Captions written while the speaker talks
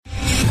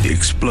The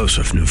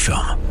explosive new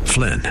film,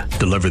 Flynn,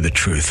 deliver the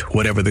truth,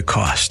 whatever the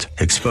cost,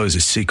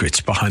 exposes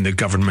secrets behind the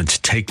government's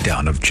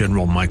takedown of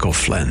General Michael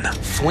Flynn.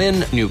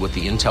 Flynn knew what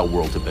the intel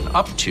world had been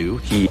up to.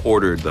 He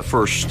ordered the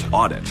first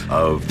audit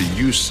of the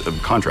use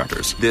of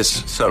contractors.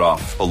 This set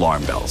off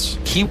alarm bells.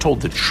 He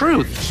told the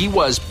truth. He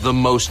was the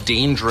most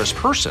dangerous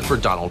person for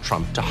Donald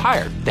Trump to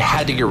hire. They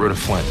had to get rid of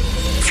Flynn.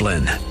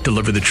 Flynn,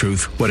 deliver the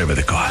truth, whatever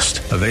the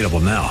cost. Available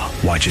now.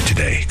 Watch it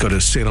today. Go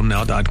to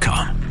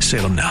salemnow.com.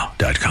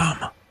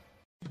 salemnow.com.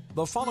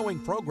 The following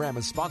program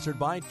is sponsored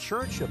by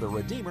Church of the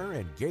Redeemer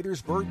in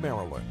Gaithersburg,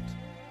 Maryland.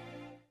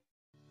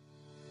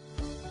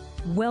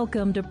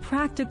 Welcome to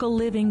Practical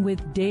Living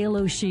with Dale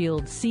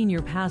O'Shields,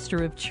 Senior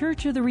Pastor of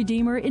Church of the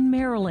Redeemer in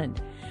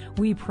Maryland.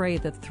 We pray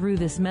that through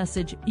this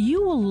message,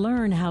 you will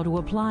learn how to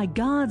apply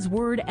God's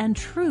Word and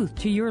truth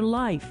to your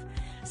life.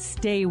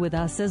 Stay with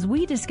us as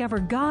we discover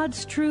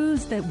God's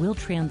truths that will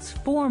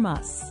transform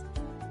us.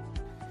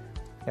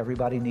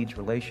 Everybody needs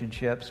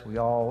relationships. We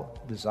all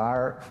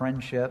desire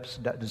friendships,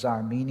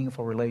 desire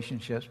meaningful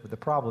relationships, but the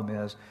problem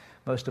is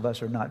most of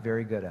us are not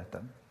very good at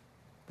them.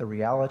 The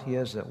reality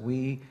is that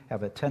we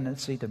have a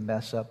tendency to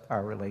mess up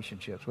our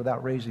relationships.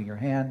 Without raising your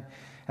hand,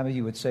 how many of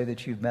you would say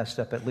that you've messed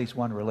up at least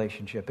one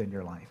relationship in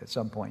your life at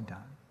some point in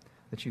time?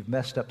 That you've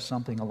messed up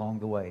something along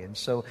the way. And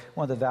so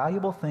one of the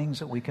valuable things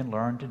that we can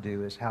learn to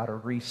do is how to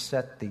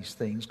reset these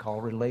things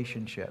called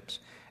relationships.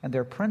 And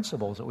there are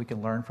principles that we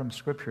can learn from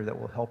Scripture that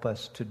will help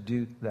us to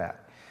do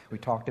that. We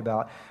talked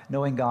about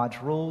knowing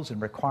God's rules and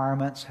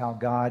requirements, how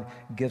God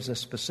gives us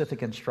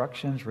specific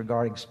instructions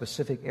regarding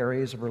specific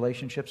areas of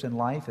relationships in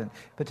life.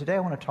 But today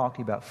I want to talk to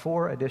you about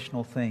 4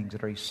 additional things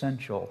that are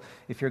essential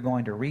if you're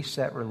going to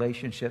reset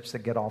relationships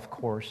that get off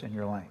course in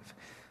your life.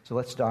 So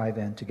let's dive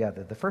in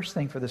together. The first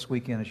thing for this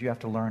weekend is you have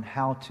to learn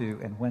how to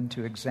and when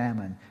to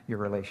examine your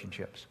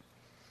relationships.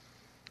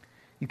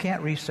 You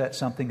can't reset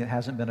something that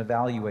hasn't been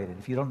evaluated.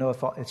 If you don't know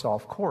if it's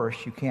off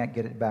course, you can't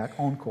get it back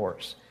on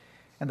course.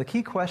 And the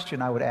key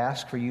question I would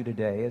ask for you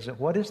today is that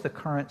what is the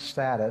current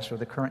status or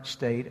the current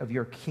state of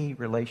your key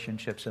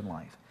relationships in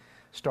life?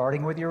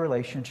 Starting with your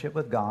relationship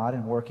with God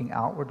and working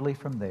outwardly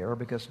from there,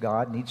 because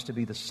God needs to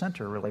be the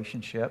central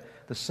relationship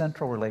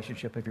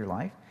of your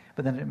life.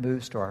 But then it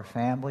moves to our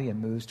family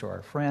and moves to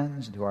our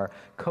friends and to our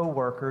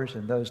co-workers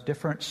and those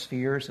different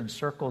spheres and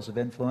circles of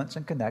influence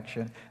and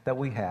connection that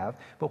we have.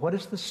 But what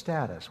is the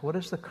status? What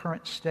is the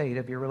current state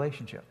of your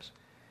relationships?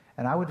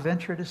 And I would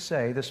venture to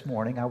say this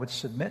morning, I would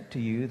submit to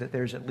you that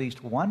there's at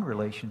least one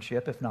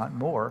relationship, if not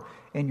more,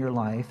 in your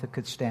life that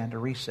could stand a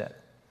reset.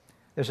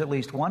 There's at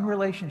least one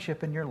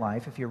relationship in your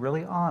life, if you're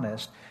really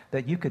honest,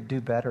 that you could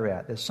do better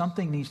at. There's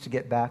something needs to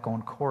get back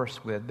on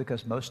course with,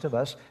 because most of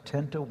us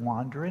tend to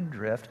wander and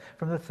drift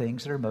from the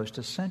things that are most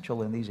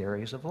essential in these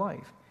areas of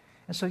life.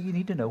 And so you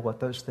need to know what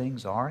those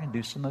things are and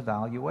do some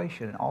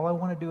evaluation. And all I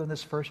want to do in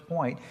this first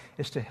point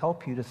is to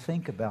help you to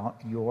think about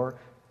your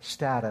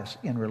status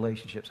in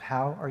relationships.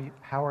 How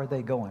are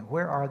they going?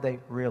 Where are they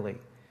really?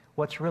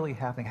 What's really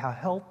happening? How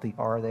healthy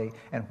are they?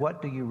 And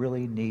what do you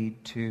really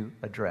need to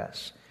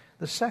address?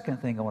 The second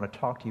thing I want to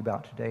talk to you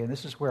about today, and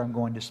this is where I'm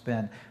going to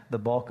spend the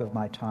bulk of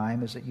my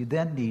time, is that you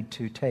then need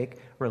to take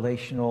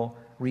relational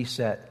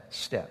reset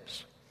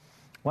steps.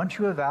 Once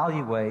you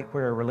evaluate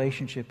where a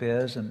relationship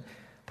is, and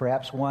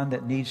perhaps one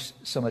that needs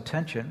some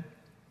attention,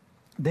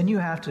 then you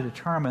have to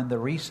determine the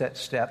reset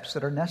steps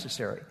that are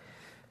necessary.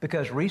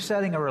 Because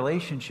resetting a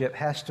relationship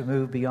has to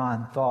move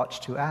beyond thoughts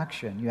to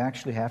action. You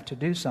actually have to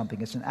do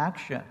something. It's an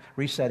action.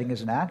 Resetting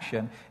is an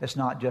action. It's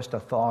not just a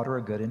thought or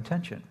a good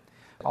intention.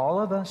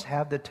 All of us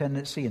have the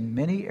tendency in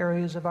many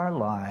areas of our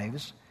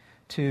lives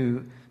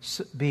to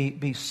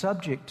be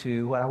subject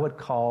to what I would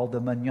call the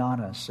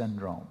mañana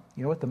syndrome.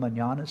 You know what the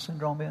mañana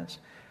syndrome is?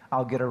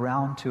 I'll get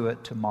around to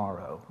it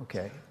tomorrow,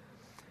 okay?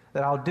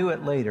 That I'll do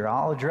it later.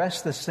 I'll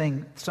address this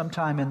thing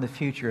sometime in the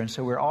future. And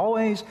so we're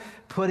always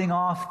putting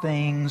off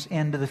things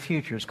into the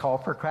future. It's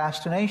called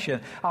procrastination.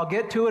 I'll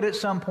get to it at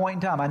some point in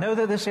time. I know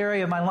that this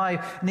area of my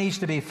life needs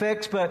to be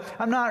fixed, but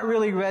I'm not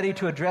really ready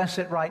to address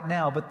it right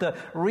now. But the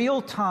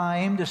real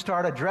time to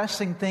start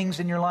addressing things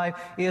in your life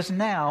is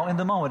now, in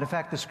the moment. In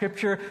fact, the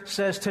Scripture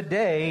says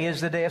today is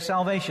the day of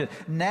salvation.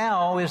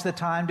 Now is the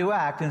time to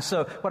act. And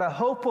so what I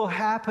hope will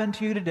happen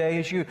to you today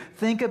as you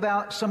think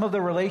about some of the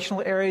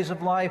relational areas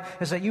of life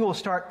is that you will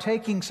start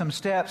taking some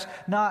steps,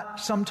 not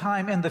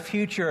sometime in the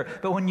future,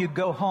 but when you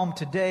go home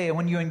today and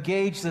when you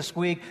engage this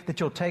week, that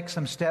you'll take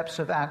some steps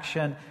of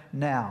action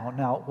now.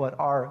 Now, what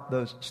are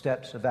those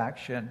steps of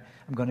action?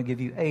 I'm going to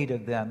give you 8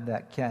 of them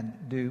that can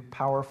do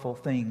powerful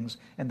things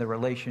in the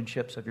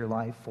relationships of your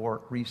life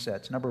for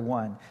resets. Number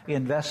 1, the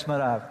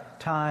investment of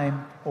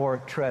time or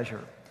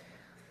treasure.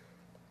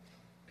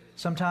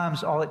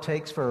 Sometimes all it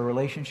takes for a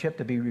relationship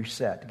to be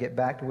reset, to get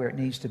back to where it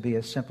needs to be,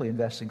 is simply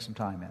investing some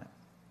time in it.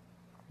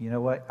 You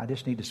know what? I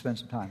just need to spend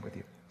some time with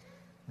you.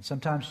 And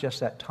sometimes just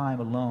that time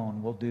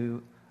alone will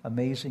do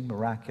amazing,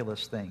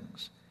 miraculous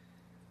things.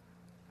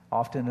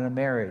 Often in a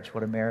marriage,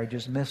 what a marriage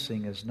is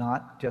missing is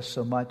not just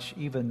so much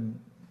even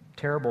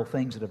terrible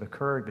things that have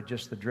occurred, but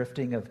just the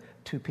drifting of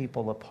two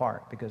people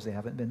apart because they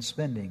haven't been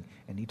spending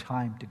any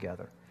time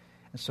together.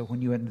 And so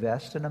when you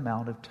invest an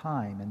amount of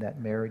time in that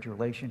marriage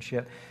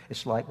relationship,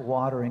 it's like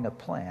watering a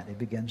plant. It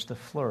begins to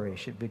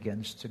flourish. It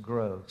begins to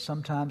grow.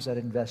 Sometimes that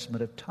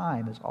investment of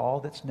time is all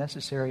that's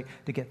necessary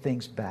to get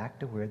things back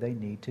to where they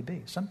need to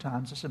be.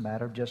 Sometimes it's a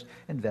matter of just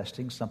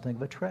investing something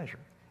of a treasure.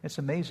 It's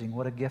amazing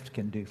what a gift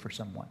can do for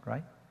someone,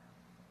 right?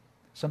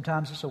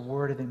 Sometimes it's a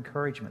word of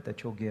encouragement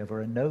that you'll give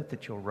or a note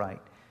that you'll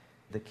write.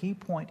 The key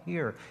point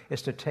here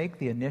is to take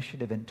the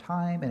initiative in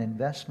time and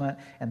investment,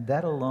 and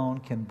that alone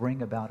can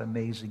bring about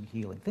amazing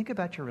healing. Think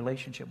about your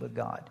relationship with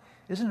God.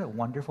 Isn't it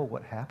wonderful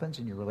what happens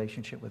in your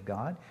relationship with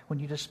God when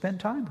you just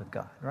spend time with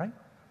God, right?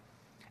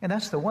 And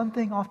that's the one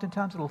thing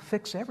oftentimes that'll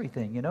fix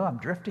everything. You know, I'm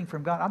drifting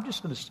from God. I'm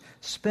just going to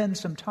spend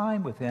some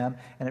time with Him,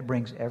 and it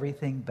brings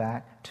everything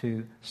back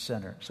to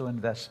center. So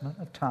investment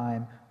of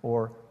time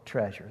or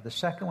treasure. The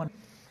second one,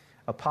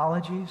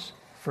 apologies,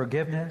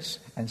 forgiveness,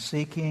 and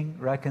seeking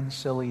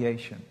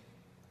reconciliation.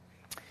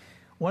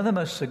 One of the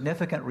most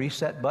significant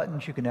reset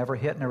buttons you can ever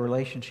hit in a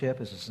relationship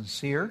is a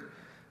sincere,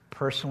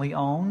 personally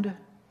owned,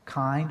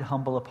 kind,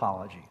 humble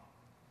apology.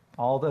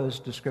 All those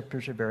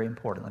descriptors are very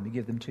important. Let me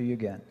give them to you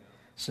again.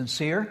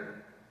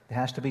 Sincere, it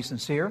has to be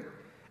sincere.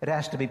 It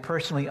has to be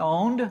personally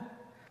owned,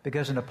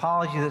 because an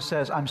apology that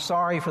says, I'm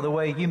sorry for the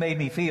way you made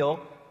me feel,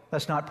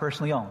 that's not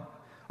personally owned.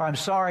 Or I'm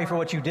sorry for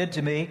what you did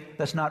to me,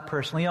 that's not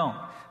personally owned.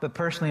 But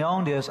personally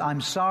owned is,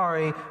 I'm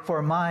sorry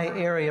for my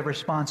area of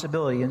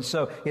responsibility. And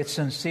so it's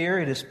sincere,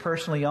 it is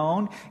personally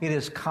owned, it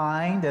is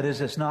kind, that is,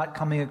 it's not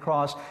coming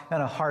across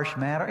in a harsh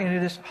manner, and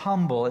it is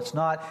humble. It's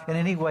not in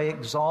any way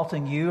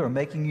exalting you or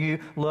making you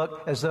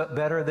look as though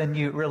better than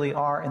you really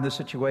are in the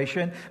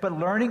situation. But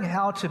learning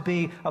how to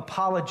be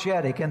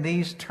apologetic in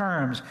these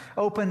terms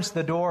opens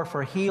the door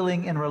for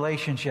healing in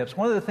relationships.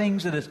 One of the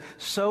things that is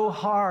so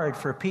hard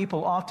for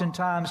people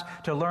oftentimes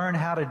to learn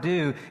how to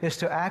do is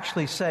to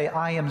actually say,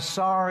 I am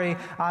sorry,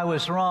 I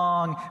was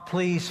wrong,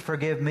 please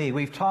forgive me.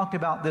 We've talked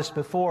about this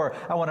before.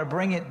 I want to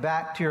bring it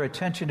back to your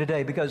attention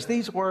today because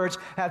these words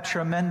have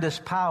tremendous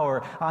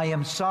power. I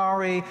am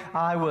sorry,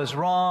 I was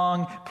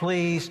wrong,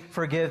 please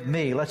forgive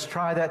me. Let's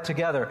try that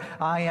together.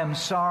 I am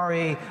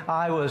sorry,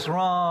 I was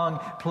wrong,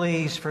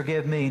 please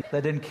forgive me.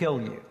 That didn't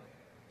kill you.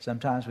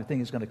 Sometimes we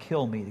think it's going to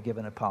kill me to give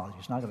an apology.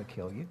 It's not going to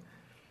kill you.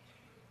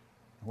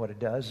 What it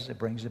does is it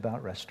brings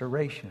about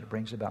restoration. It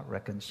brings about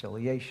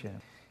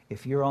reconciliation.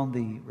 If you're on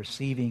the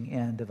receiving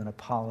end of an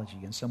apology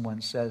and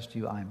someone says to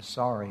you, I'm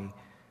sorry,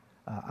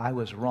 I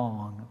was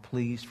wrong,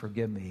 please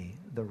forgive me,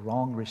 the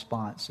wrong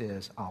response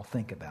is, I'll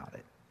think about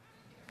it.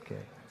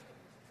 Okay?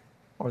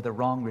 Or the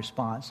wrong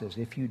response is,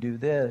 if you do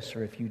this,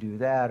 or if you do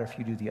that, or if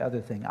you do the other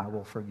thing, I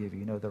will forgive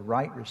you. You know, the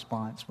right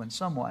response when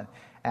someone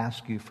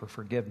asks you for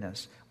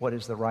forgiveness, what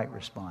is the right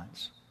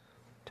response?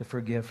 To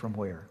forgive from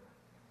where?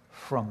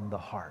 From the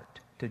heart.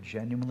 To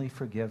genuinely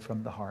forgive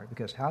from the heart.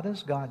 Because how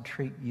does God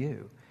treat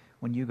you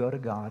when you go to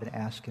God and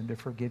ask Him to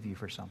forgive you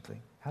for something?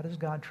 How does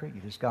God treat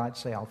you? Does God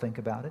say, I'll think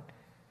about it?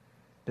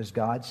 Does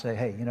God say,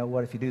 hey, you know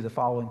what, if you do the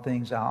following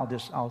things,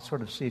 I'll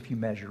sort of see if you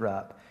measure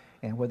up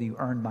and whether you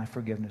earn my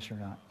forgiveness or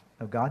not?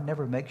 No, God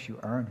never makes you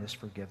earn His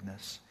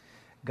forgiveness.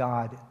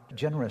 God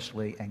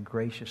generously and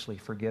graciously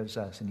forgives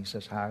us, and He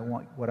says,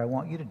 what I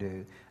want you to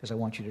do is I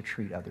want you to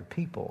treat other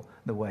people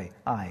the way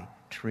I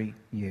treat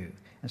you.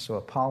 And so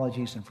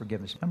apologies and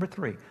forgiveness. Number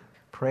 3,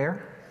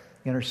 prayer,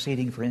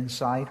 interceding for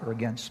insight or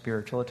against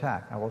spiritual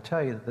attack. I will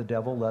tell you that the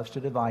devil loves to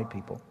divide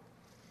people.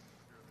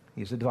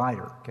 He's a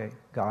divider, okay?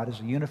 God is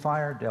a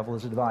unifier, devil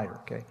is a divider,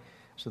 okay?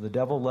 So the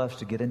devil loves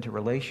to get into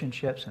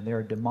relationships, and there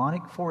are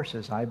demonic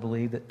forces, I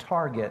believe, that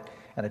target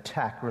and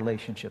attack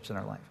relationships in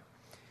our life.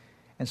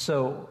 And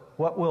so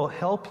what will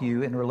help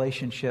you in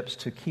relationships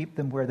to keep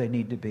them where they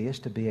need to be is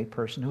to be a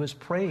person who is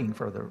praying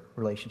for the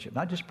relationship.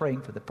 Not just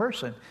praying for the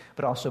person,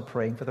 but also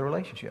praying for the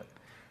relationship.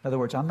 In other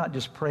words, I'm not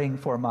just praying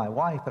for my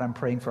wife, but I'm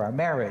praying for our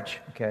marriage,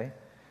 okay?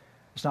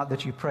 It's not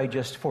that you pray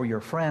just for your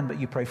friend, but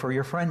you pray for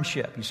your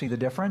friendship. You see the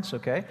difference,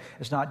 okay?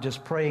 It's not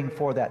just praying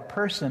for that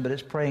person, but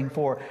it's praying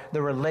for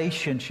the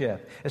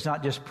relationship. It's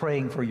not just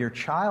praying for your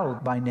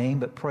child by name,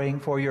 but praying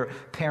for your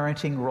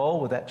parenting role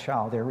with that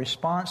child, their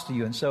response to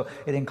you. And so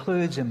it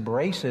includes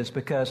embraces,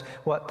 because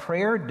what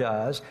prayer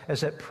does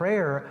is that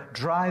prayer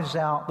drives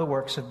out the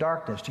works of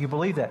darkness. Do you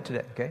believe that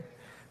today, okay?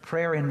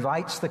 Prayer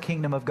invites the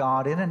kingdom of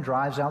God in and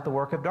drives out the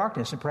work of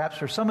darkness. And perhaps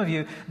for some of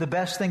you, the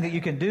best thing that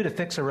you can do to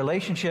fix a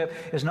relationship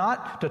is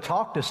not to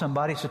talk to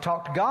somebody, it's to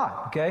talk to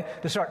God, okay?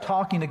 To start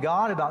talking to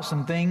God about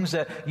some things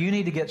that you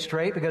need to get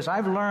straight, because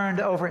I've learned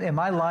over in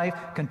my life,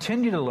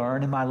 continue to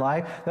learn in my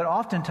life, that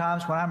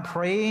oftentimes when I'm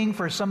praying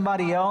for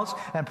somebody else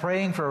and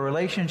praying for a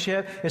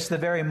relationship, it's the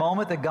very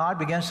moment that God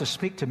begins to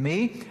speak to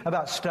me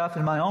about stuff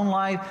in my own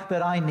life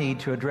that I need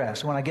to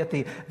address. When I get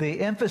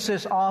the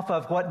emphasis off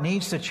of what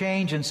needs to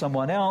change in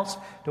someone else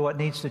to what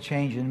needs to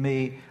change in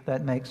me,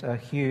 that makes a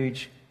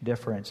huge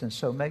difference. And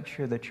so make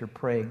sure that you're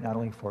praying not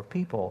only for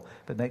people,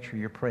 but make sure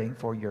you're praying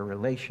for your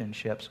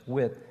relationships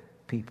with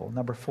people.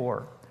 Number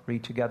 4,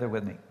 read together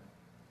with me.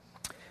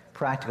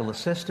 Practical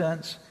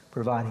assistance,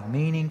 providing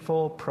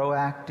meaningful,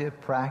 proactive,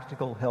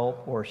 practical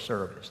help or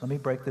service. Let me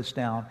break this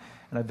down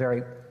in a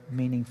very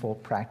meaningful,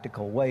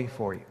 practical way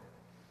for you.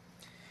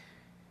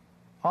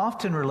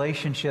 Often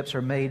relationships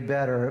are made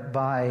better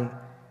by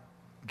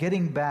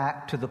getting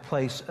back to the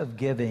place of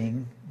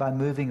giving by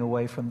moving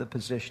away from the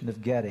position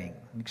of getting.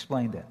 Let me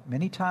explain that.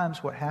 Many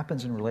times what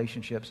happens in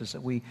relationships is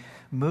that we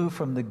move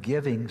from the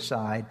giving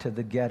side to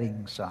the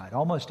getting side.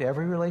 Almost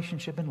every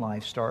relationship in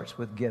life starts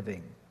with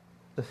giving.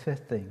 The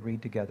fifth thing,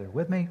 read together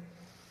with me.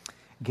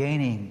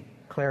 Gaining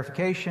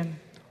clarification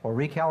or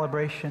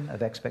recalibration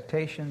of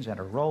expectations and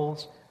or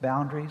roles,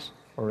 boundaries,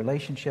 or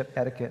relationship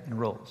etiquette and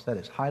rules. That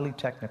is highly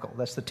technical.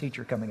 That's the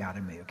teacher coming out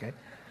in me, okay?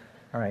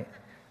 All right.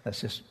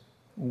 That's just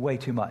way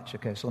too much,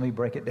 okay? So let me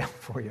break it down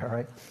for you, all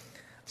right?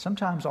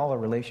 Sometimes all a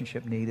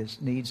relationship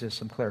needs is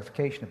some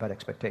clarification about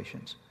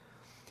expectations.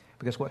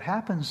 Because what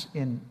happens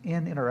in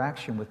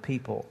interaction with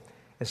people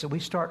is that we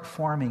start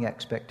forming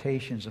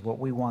expectations of what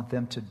we want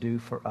them to do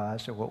for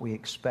us or what we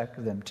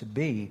expect them to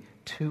be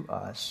to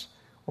us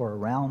or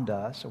around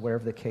us or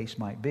whatever the case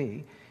might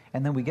be.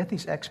 And then we get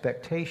these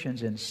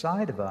expectations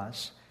inside of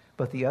us,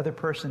 but the other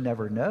person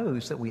never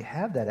knows that we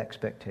have that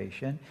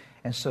expectation,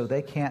 and so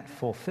they can't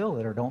fulfill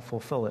it or don't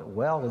fulfill it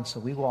well, and so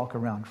we walk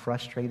around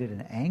frustrated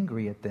and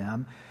angry at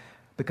them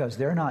because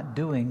they're not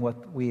doing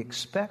what we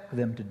expect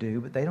them to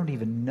do, but they don't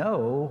even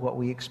know what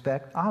we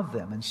expect of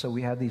them. And so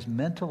we have these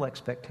mental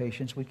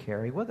expectations we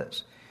carry with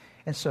us.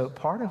 And so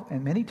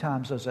and many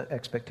times those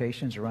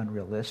expectations are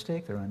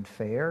unrealistic, they're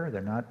unfair,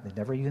 they've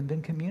never even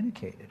been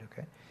communicated,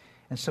 okay?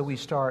 And so we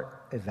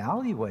start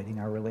evaluating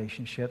our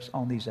relationships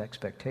on these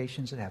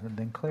expectations that haven't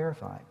been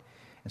clarified.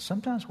 And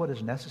sometimes what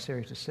is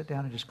necessary is to sit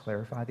down and just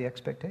clarify the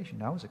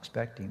expectation. I was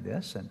expecting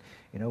this, and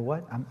you know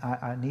what?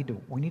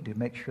 We need to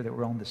make sure that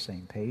we're on the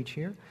same page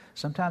here.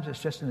 Sometimes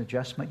it's just an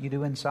adjustment you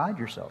do inside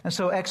yourself. And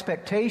so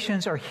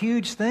expectations are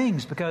huge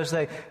things because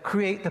they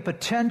create the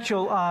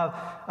potential of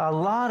a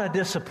lot of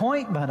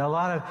disappointment, a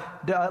lot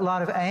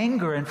of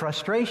anger and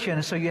frustration.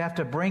 And so you have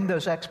to bring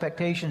those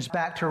expectations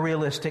back to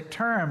realistic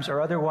terms,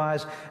 or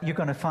otherwise you're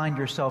going to find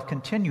yourself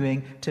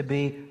continuing to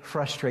be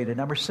frustrated.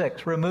 Number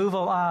 6,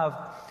 removal of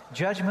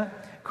judgment,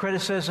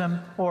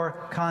 criticism, or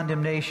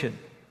condemnation.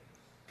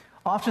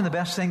 Often the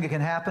best thing that can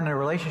happen in a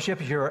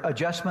relationship is your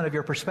adjustment of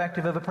your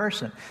perspective of a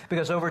person.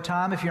 Because over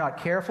time, if you're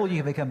not careful, you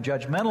can become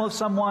judgmental of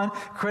someone,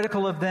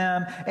 critical of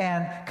them,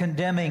 and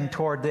condemning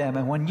toward them.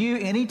 And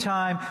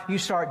anytime you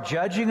start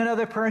judging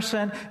another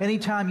person,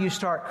 anytime you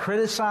start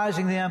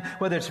criticizing them,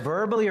 whether it's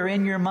verbally or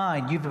in your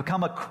mind, you've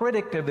become a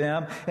critic of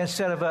them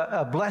instead of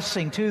a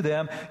blessing to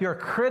them. Your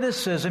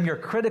criticism, your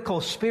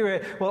critical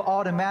spirit will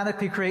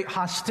automatically create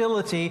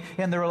hostility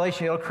in the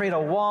relationship. It'll create a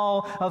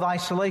wall of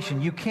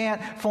isolation. You can't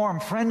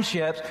form friendships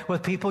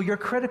with people you're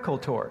critical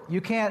toward. You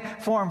can't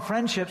form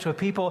friendships with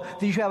people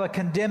that you have a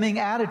condemning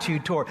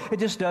attitude toward. It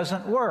just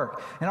doesn't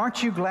work. And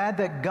aren't you glad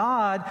that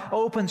God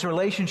opens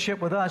relationship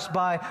with us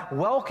by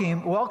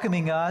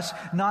welcoming us,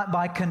 not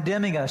by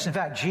condemning us? In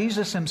fact,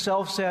 Jesus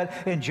himself said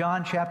in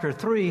John chapter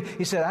 3,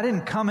 he said, I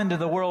didn't come into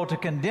the world to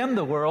condemn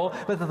the world,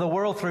 but that the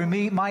world through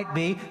me might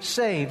be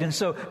saved. And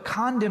so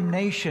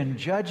condemnation,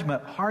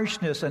 judgment,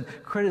 harshness, and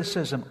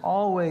criticism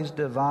always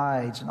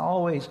divides and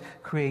always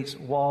creates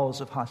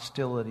walls of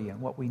hostility. And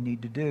what we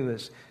need to do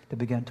is to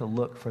begin to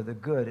look for the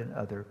good in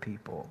other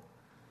people.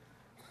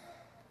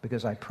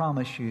 Because I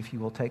promise you, if you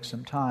will take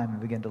some time and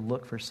begin to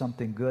look for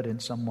something good in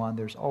someone,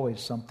 there's always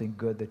something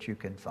good that you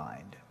can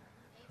find.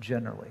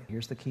 Generally.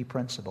 Here's the key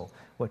principle.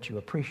 What you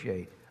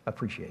appreciate,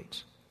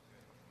 appreciates.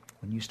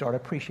 When you start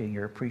appreciating,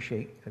 your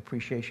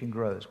appreciation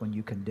grows. When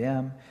you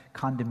condemn,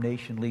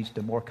 condemnation leads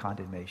to more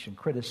condemnation.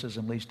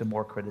 Criticism leads to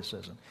more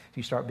criticism. If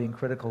you start being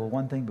critical of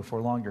one thing,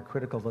 before long you're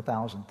critical of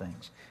 1,000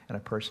 things in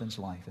a person's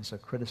life. And so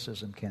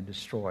criticism can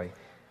destroy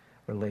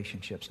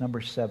relationships.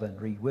 Number 7,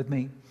 read with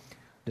me.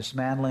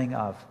 Dismantling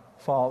of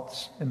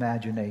false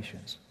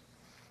imaginations.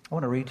 I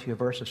want to read to you a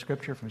verse of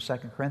Scripture from 2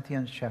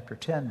 Corinthians chapter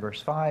 10,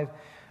 verse 5.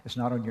 It's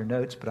not on your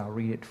notes, but I'll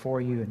read it for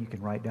you, and you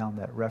can write down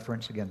that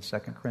reference again, 2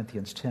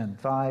 Corinthians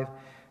 10:5.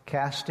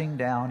 Casting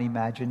down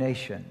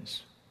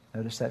imaginations.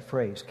 Notice that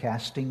phrase,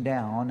 casting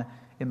down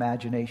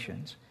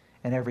imaginations,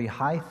 and every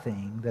high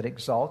thing that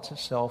exalts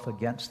itself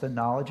against the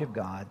knowledge of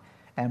God,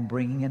 and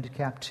bringing into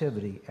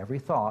captivity every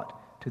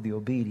thought to the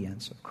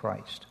obedience of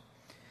Christ.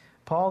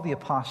 Paul the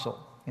Apostle,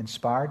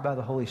 inspired by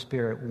the Holy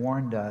Spirit,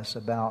 warned us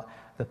about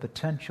the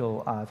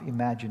potential of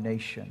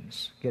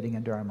imaginations getting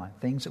into our mind.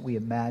 Things that we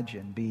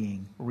imagine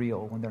being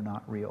real when they're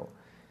not real.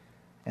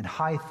 And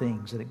high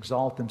things that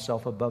exalt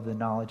themselves above the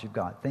knowledge of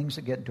God. Things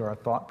that get into our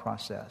thought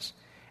process.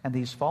 And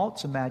these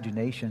false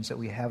imaginations that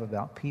we have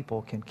about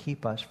people can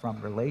keep us from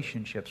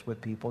relationships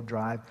with people,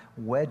 drive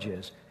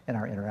wedges in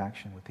our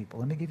interaction with people.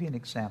 Let me give you an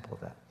example of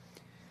that.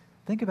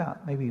 Think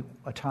about maybe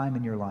a time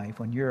in your life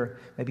when you're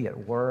maybe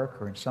at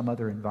work or in some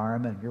other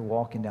environment, and you're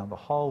walking down the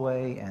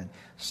hallway, and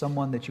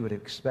someone that you would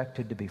have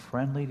expected to be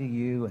friendly to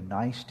you and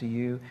nice to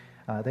you,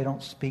 they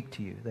don't speak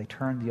to you. They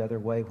turn the other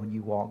way when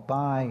you walk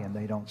by, and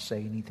they don't say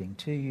anything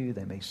to you.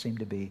 They may seem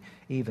to be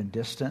even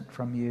distant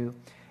from you.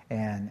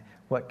 And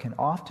what can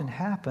often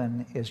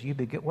happen is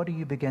what do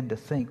you begin to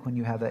think when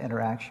you have an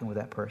interaction with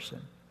that person?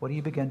 What do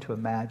you begin to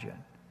imagine?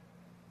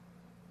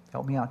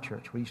 Help me out,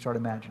 church. What do you start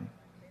imagining?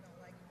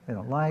 They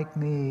don't like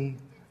me.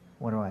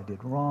 What I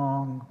did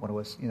wrong?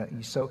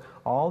 So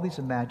all these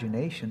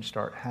imaginations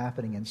start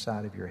happening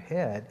inside of your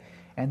head,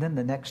 and then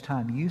the next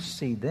time you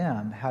see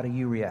them, how do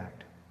you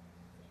react?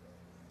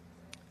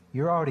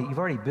 You've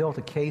already built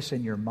a case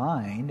in your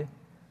mind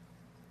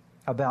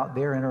about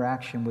their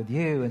interaction with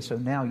you, and so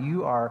now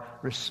you are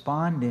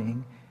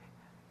responding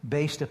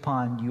based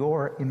upon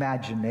your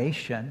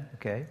imagination,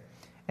 okay?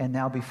 And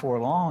now before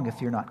long,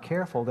 if you're not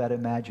careful, that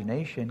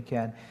imagination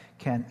can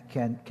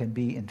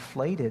be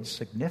inflated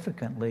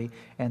significantly,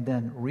 and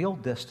then real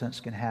distance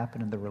can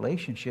happen in the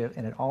relationship,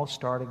 and it all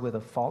started with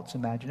a false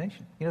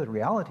imagination. The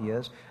reality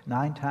is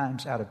 9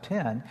 times out of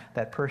 10,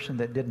 that person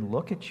that didn't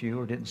look at you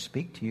or didn't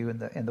speak to you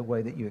in the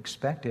way that you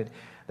expected,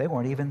 they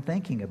weren't even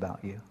thinking about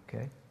you,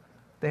 okay?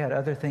 They had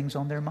other things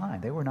on their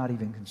mind. They were not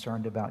even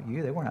concerned about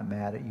you. They were not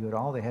mad at you at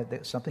all.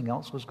 Something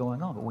else was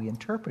going on, but we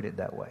interpret it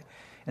that way.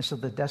 And so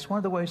that's one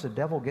of the ways the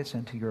devil gets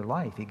into your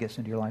life. He gets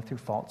into your life through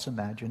false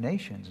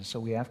imaginations. And so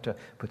we have to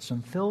put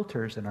some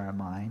filters in our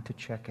mind to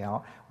check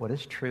out what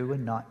is true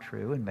and not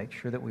true, and make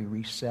sure that we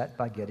reset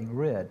by getting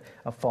rid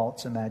of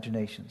false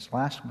imaginations.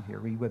 Last one here,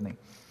 read with me.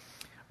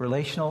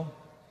 Relational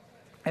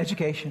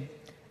education,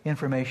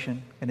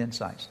 information, and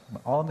insights.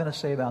 All I'm going to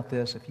say about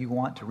this, if you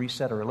want to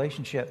reset a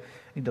relationship,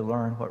 you need to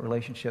learn what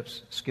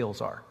relationships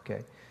skills are,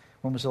 okay?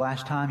 When was the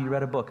last time you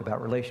read a book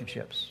about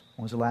relationships?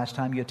 When was the last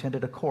time you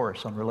attended a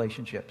course on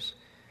relationships?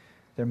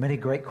 There are many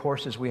great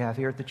courses we have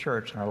here at the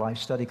church, and our life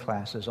study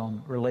classes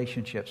on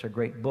relationships are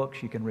great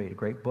books you can read. A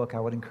great book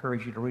I would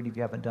encourage you to read if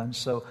you haven't done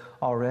so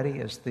already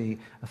is the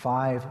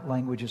 5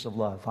 Languages of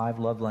Love, 5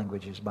 Love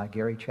Languages by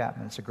Gary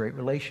Chapman. It's a great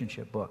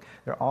relationship book.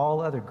 There are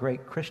all other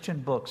great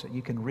Christian books that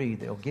you can read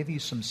that will give you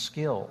some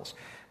skills.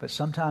 But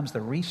sometimes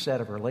the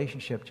reset of a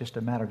relationship is just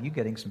a matter of you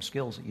getting some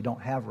skills that you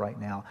don't have right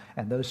now,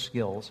 and those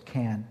skills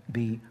can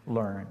be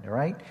learned, all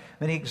right?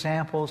 Many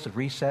examples of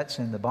resets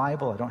in the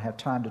Bible. I don't have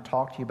time to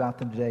talk to you about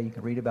them today. You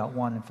can read about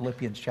one in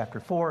Philippians chapter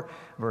 4,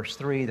 verse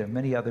 3. There are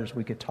many others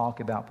we could talk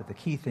about, but the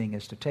key thing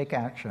is to take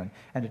action,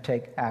 and to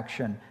take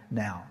action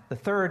now. The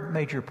third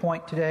major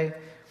point today,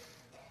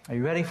 are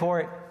you ready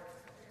for it?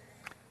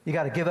 You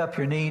got to give up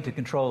your need to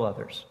control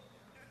others.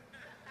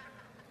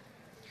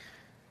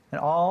 And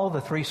all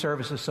the 3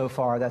 services so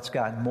far, that's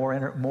gotten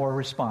more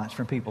response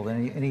from people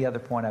than any other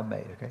point I've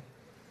made, okay?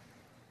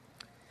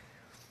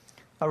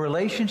 A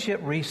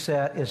relationship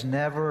reset is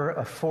never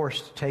a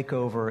forced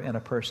takeover in a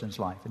person's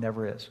life. It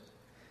never is.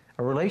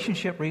 A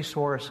relationship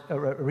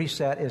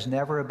reset is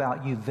never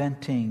about you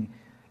venting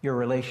your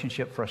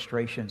relationship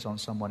frustrations on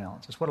someone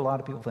else. It's what a lot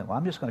of people think. Well,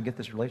 I'm just going to get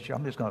this relationship.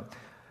 I'm just going to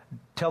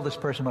tell this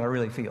person what I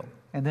really feel.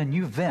 And then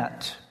you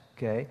vent,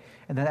 okay?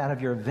 And then out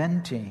of your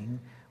venting,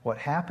 what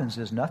happens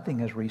is nothing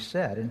is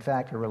reset. In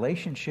fact, a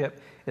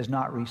relationship is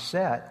not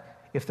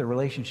reset if the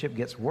relationship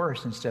gets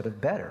worse instead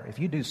of better. If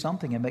you do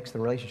something that makes the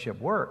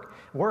relationship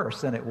worse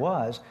than it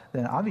was,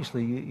 then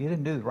obviously you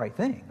didn't do the right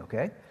thing,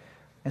 okay?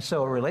 And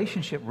so a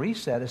relationship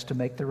reset is to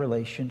make the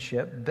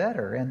relationship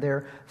better. And there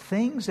are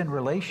things in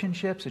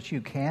relationships that you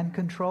can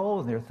control,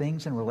 and there are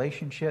things in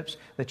relationships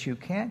that you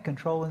can't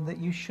control and that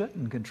you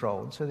shouldn't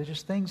control. And so there's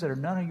just things that are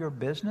none of your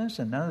business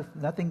and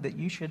nothing that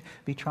you should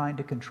be trying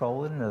to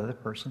control in another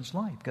person's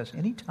life. Because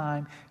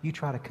anytime you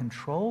try to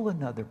control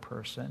another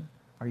person,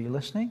 are you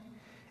listening?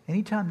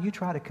 Anytime you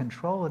try to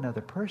control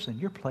another person,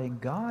 you're playing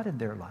God in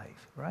their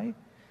life, right?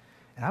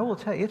 And I will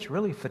tell you, it's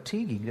really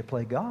fatiguing to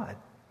play God.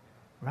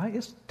 Right?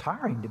 It's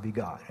tiring to be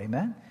God.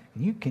 Amen?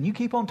 Can you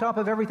keep on top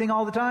of everything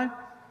all the time?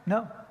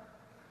 No.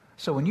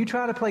 So when you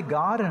try to play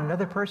God in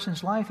another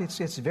person's life,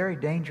 it's very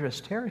dangerous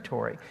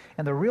territory.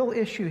 And the real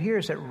issue here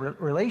is that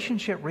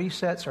relationship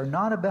resets are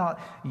not about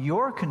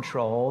your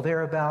control.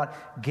 They're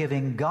about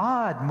giving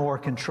God more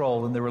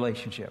control in the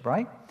relationship,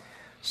 right?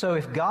 So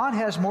if God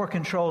has more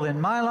control in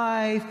my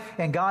life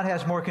and God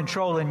has more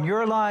control in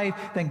your life,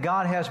 then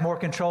God has more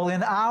control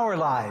in our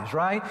lives,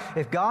 right?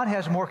 If God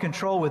has more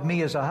control with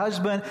me as a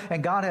husband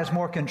and God has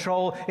more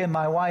control in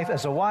my wife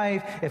as a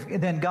wife,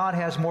 then God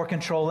has more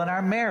control in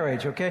our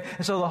marriage, okay?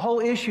 And so the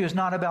whole issue is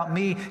not about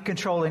me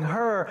controlling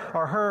her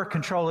or her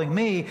controlling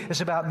me.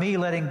 It's about me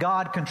letting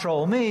God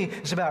control me.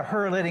 It's about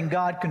her letting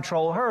God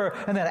control her.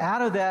 And then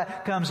out of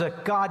that comes a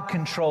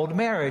God-controlled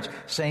marriage.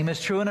 Same is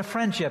true in a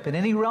friendship. In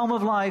any realm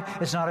of life,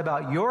 it's not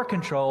about your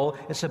control,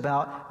 it's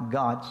about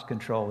God's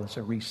control. And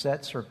so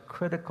resets are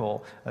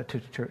critical. A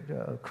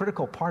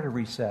critical part of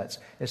resets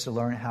is to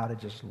learn how to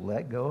just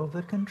let go of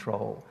the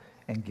control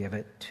and give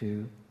it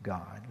to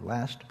God.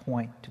 Last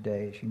point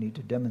today is you need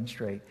to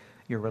demonstrate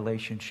your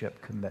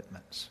relationship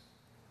commitments.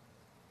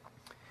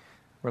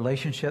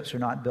 Relationships are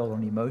not built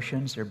on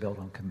emotions, they're built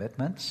on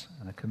commitments.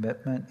 And a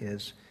commitment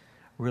is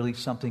really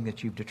something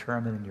that you've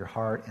determined in your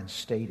heart and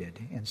stated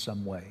in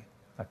some way.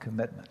 A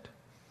commitment.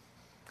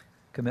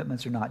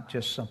 Commitments are not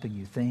just something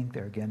you think.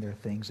 They're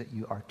things that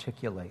you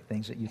articulate,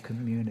 things that you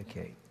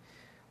communicate.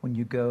 When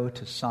you go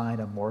to sign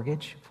a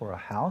mortgage for a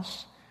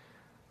house,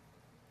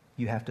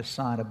 you have to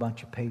sign a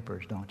bunch of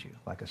papers, don't you?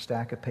 Like a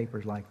stack of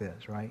papers like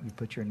this, right? You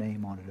put your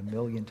name on it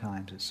 1,000,000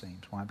 times, it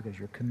seems. Why? Because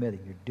you're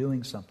committing. You're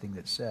doing something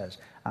that says,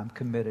 I'm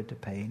committed to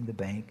paying the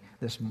bank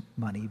this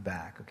money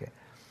back, okay?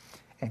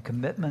 And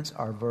commitments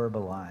are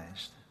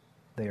verbalized.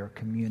 They are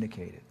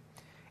communicated.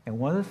 And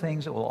one of the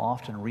things that will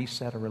often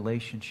reset a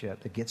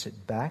relationship that gets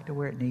it back to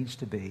where it needs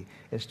to be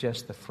is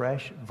just the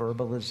fresh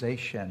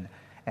verbalization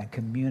and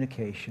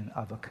communication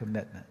of a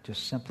commitment.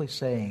 Just simply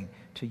saying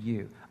to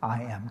you,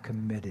 I am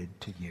committed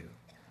to you.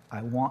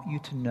 I want you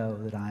to know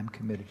that I'm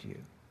committed to you.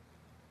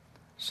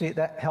 See,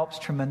 that helps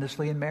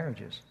tremendously in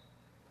marriages.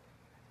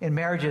 In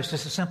marriages,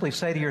 just to simply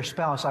say to your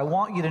spouse, I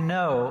want you to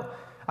know,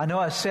 I know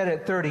I said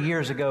it 30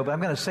 years ago, but I'm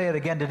going to say it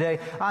again today.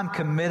 I'm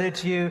committed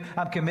to you.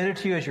 I'm committed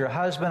to you as your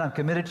husband. I'm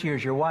committed to you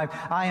as your wife.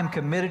 I am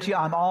committed to you.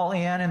 I'm all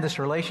in this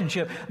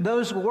relationship.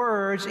 Those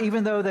words,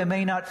 even though they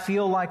may not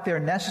feel like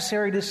they're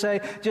necessary to say,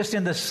 just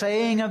in the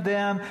saying of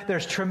them,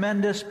 there's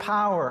tremendous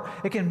power.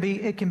 It can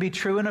be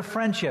true in a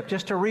friendship,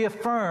 just to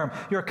reaffirm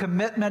your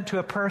commitment to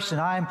a person.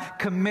 I'm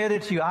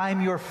committed to you.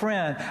 I'm your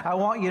friend. I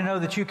want you to know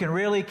that you can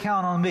really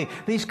count on me.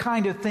 These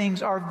kind of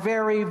things are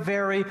very,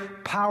 very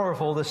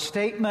powerful. The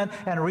statement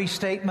and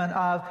restatement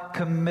of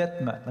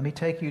commitment. Let me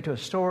take you to a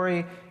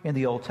story in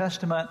the Old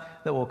Testament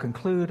that we'll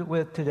conclude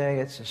with today.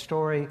 It's a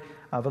story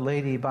of a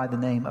lady by the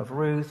name of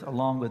Ruth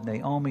along with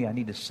Naomi. I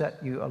need to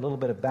set you a little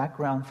bit of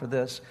background for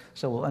this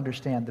so we'll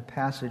understand the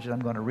passage that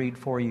I'm going to read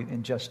for you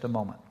in just a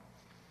moment.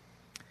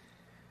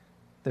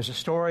 There's a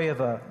story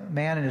of a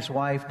man and his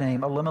wife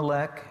named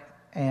Elimelech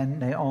and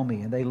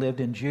Naomi, and they lived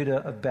in Judah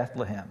of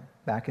Bethlehem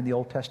back in the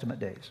Old Testament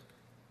days,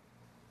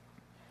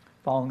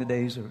 following the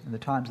days of, in the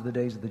times of the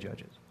days of the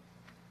judges.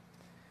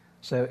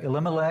 So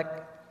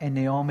Elimelech and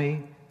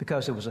Naomi,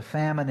 because it was a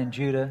famine in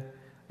Judah,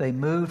 they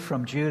moved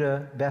from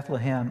Judah,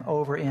 Bethlehem,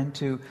 over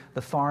into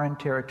the foreign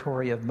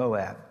territory of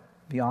Moab,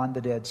 beyond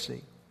the Dead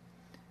Sea.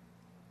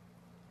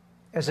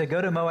 As they go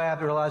to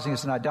Moab, realizing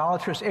it's an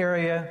idolatrous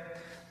area,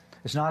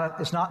 it's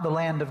not the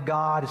land of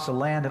God, it's the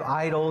land of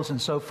idols and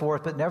so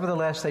forth, but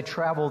nevertheless they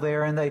travel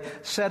there and they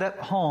set up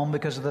home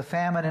because of the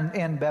famine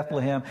in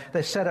Bethlehem.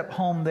 They set up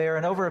home there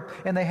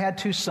and they had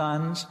 2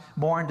 sons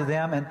born to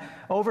them, and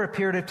over a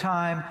period of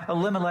time,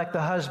 Elimelech,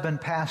 the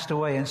husband, passed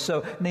away, and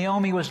so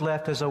Naomi was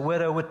left as a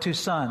widow with 2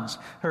 sons.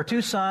 Her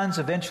 2 sons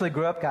eventually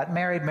grew up, got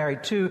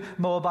married 2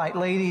 Moabite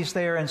ladies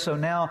there, and so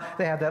now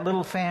they have that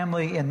little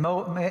family in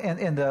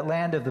the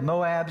land of the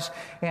Moabs,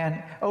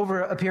 and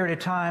over a period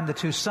of time, the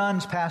 2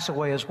 sons pass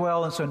away as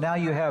well, and so now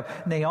you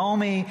have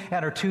Naomi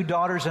and her 2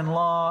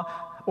 daughters-in-law,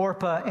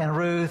 Orpah and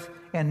Ruth,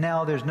 and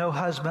now there's no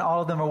husband.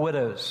 All of them are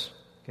widows.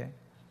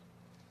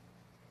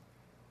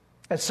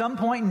 At some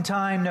point in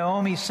time,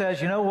 Naomi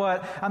says, you know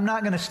what, I'm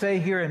not going to stay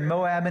here in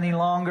Moab any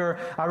longer.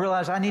 I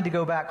realize I need to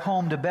go back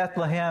home to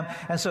Bethlehem.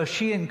 And so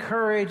she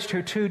encouraged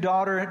her 2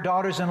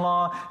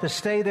 daughters-in-law to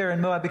stay there in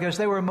Moab because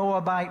they were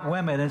Moabite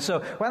women. And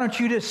so why don't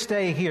you just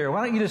stay here?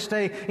 Why don't you just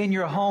stay in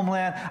your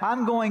homeland?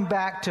 I'm going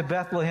back to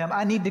Bethlehem.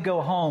 I need to go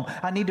home.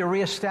 I need to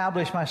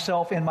reestablish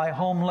myself in my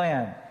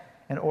homeland.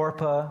 And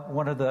Orpah,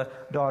 one of the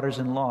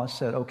daughters-in-law,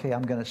 said, okay,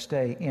 I'm going to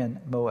stay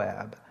in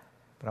Moab.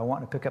 But I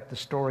want to pick up the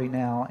story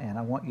now, and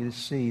I want you to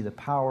see the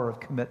power of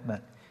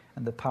commitment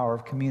and the power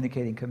of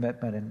communicating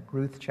commitment in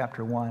Ruth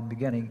chapter 1,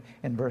 beginning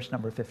in verse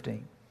number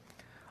 15.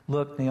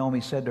 Look,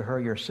 Naomi said to her,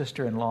 your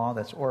sister-in-law,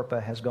 that's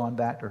Orpah, has gone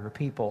back to her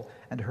people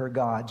and to her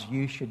gods.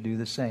 You should do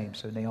the same.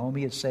 So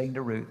Naomi is saying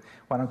to Ruth,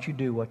 why don't you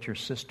do what your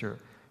sister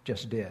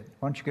just did?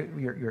 Why don't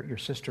you your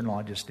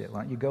sister-in-law just did?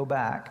 Why don't you go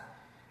back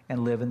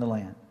and live in the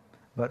land?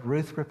 But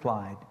Ruth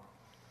replied,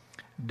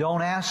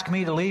 don't ask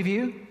me to leave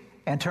you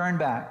and turn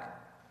back.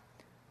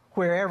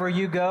 Wherever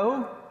you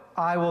go,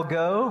 I will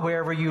go.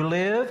 Wherever you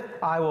live,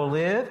 I will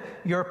live.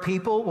 Your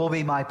people will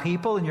be my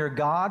people, and your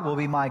God will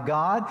be my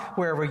God.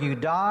 Wherever you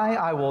die,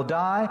 I will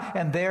die,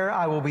 and there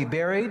I will be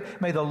buried.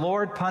 May the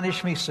Lord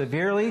punish me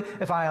severely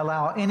if I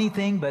allow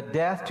anything but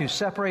death to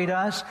separate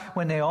us.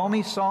 When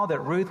Naomi saw that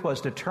Ruth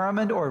was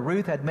determined, or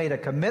Ruth had made a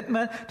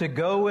commitment to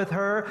go with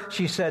her,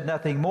 she said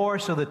nothing more,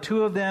 so the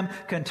 2 of them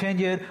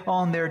continued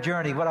on their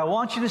journey. What I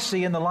want you to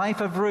see in the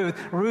life of Ruth,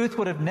 Ruth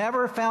would have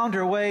never found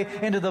her way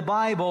into the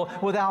Bible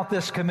without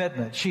this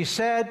commitment. She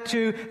said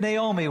to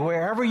Naomi,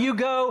 wherever you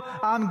go,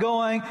 I'm going.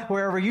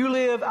 Wherever you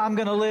live, I'm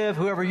going to live.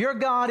 Whoever your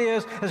God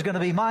is going to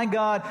be my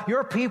God.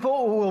 Your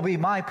people will be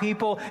my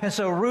people. And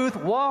so Ruth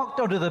walked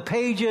onto the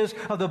pages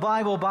of the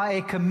Bible by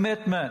a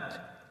commitment.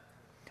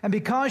 And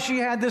because she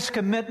had this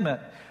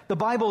commitment, the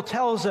Bible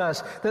tells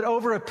us that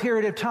over a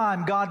period of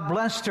time, God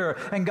blessed her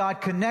and God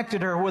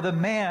connected her with a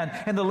man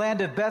in the land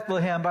of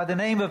Bethlehem by the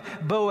name of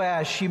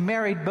Boaz. She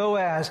married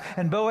Boaz,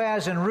 and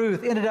Boaz and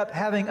Ruth ended up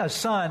having a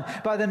son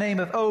by the name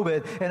of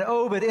Obed, and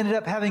Obed ended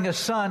up having a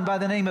son by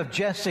the name of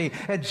Jesse,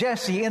 and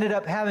Jesse ended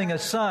up having a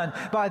son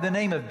by the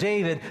name of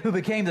David, who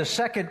became the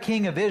 2nd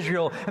king of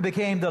Israel and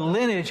became the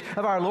lineage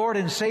of our Lord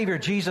and Savior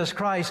Jesus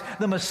Christ,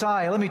 the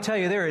Messiah. Let me tell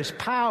you, there is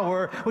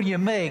power when you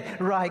make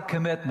right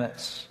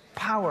commitments.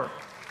 Power.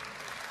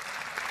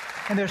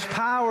 And there's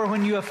power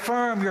when you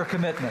affirm your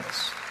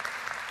commitments.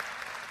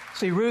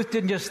 See, Ruth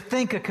didn't just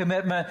think a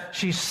commitment,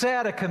 she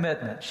said a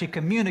commitment. She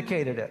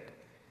communicated it.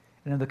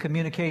 And in the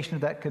communication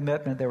of that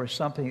commitment, there was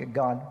something that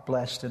God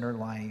blessed in her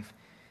life.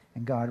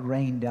 And God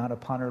rained down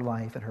upon her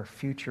life, and her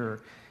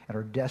future and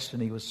her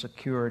destiny was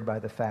secured by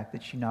the fact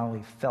that she not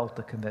only felt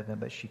the commitment,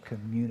 but she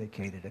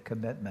communicated a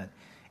commitment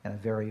in a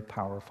very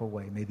powerful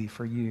way. Maybe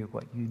for you,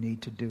 what you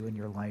need to do in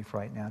your life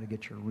right now to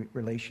get your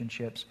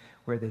relationships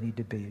where they need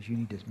to be is you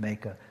need to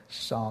make a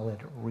solid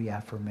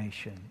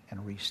reaffirmation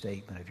and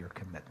restatement of your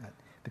commitment,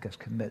 because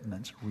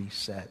commitments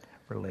reset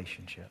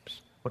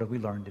relationships. What have we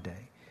learned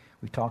today?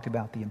 We talked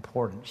about the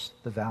importance,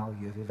 the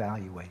value of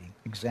evaluating,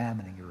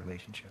 examining your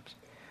relationships.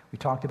 We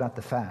talked about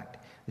the fact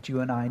that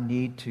you and I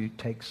need to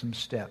take some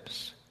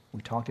steps.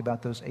 We talked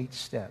about those 8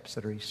 steps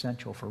that are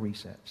essential for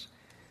resets.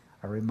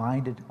 I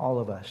reminded all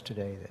of us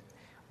today that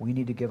we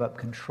need to give up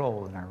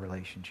control in our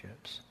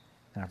relationships.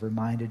 And I've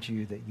reminded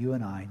you that you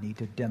and I need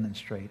to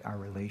demonstrate our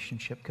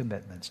relationship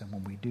commitments. And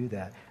when we do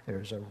that,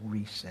 there's a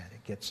reset.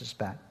 It gets us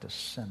back to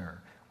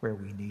center where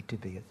we need to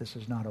be. This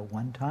is not a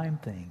one-time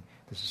thing.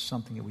 This is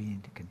something that we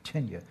need to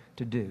continue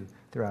to do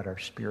throughout our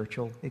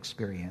spiritual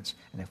experience.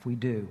 And if we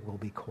do, we'll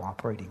be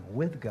cooperating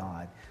with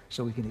God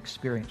so we can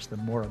experience the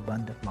more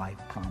abundant life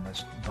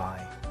promised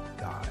by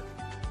God.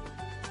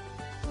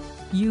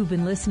 You've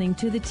been listening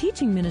to the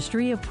teaching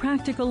ministry of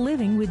Practical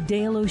Living with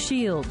Dale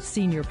O'Shield,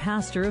 Senior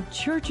Pastor of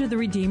Church of the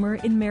Redeemer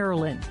in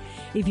Maryland.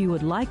 If you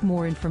would like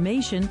more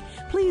information,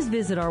 please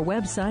visit our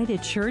website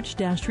at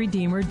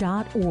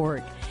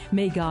church-redeemer.org.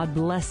 May God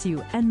bless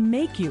you and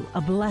make you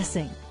a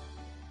blessing.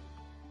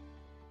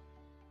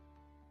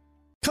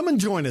 Come and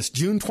join us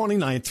June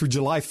 29th through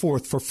July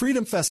 4th for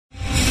Freedom Fest.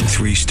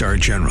 3-star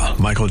General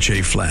Michael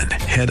J. Flynn,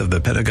 head of the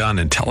Pentagon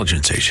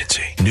Intelligence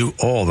Agency, knew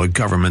all the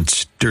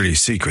government's dirty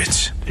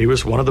secrets. He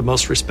was one of the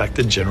most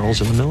respected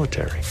generals in the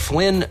military.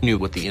 Flynn knew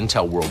what the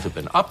intel world had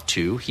been up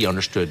to. He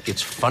understood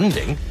its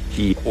funding.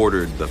 He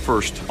ordered the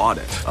first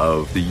audit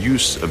of the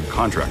use of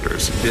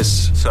contractors.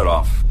 This set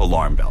off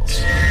alarm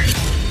bells.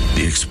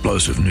 The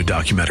explosive new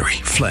documentary,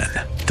 Flynn,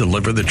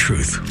 Deliver the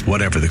Truth,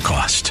 Whatever the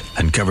Cost,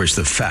 uncovers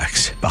the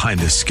facts behind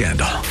this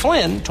scandal.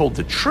 Flynn told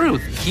the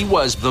truth. He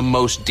was the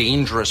most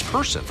dangerous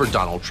person for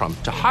Donald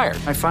Trump to hire.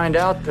 I find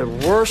out the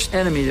worst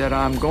enemy that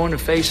I'm going to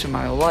face in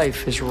my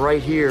life is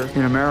right here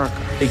in America.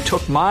 They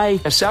took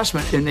my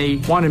assessment and they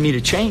wanted me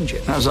to change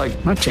it. And I was like,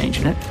 I'm not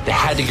changing it. They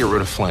had to get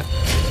rid of Flynn.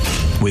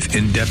 With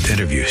in-depth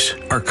interviews,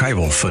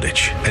 archival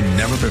footage, and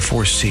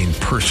never-before-seen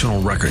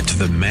personal records of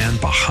the man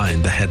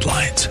behind the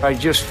headlines. I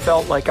just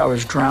felt like I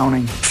was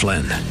drowning.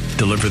 Flynn,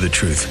 Deliver the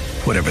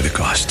Truth, Whatever the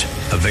Cost.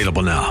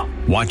 Available now.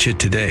 Watch it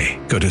today.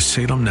 Go to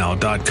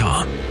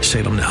salemnow.com.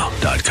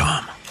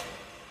 salemnow.com.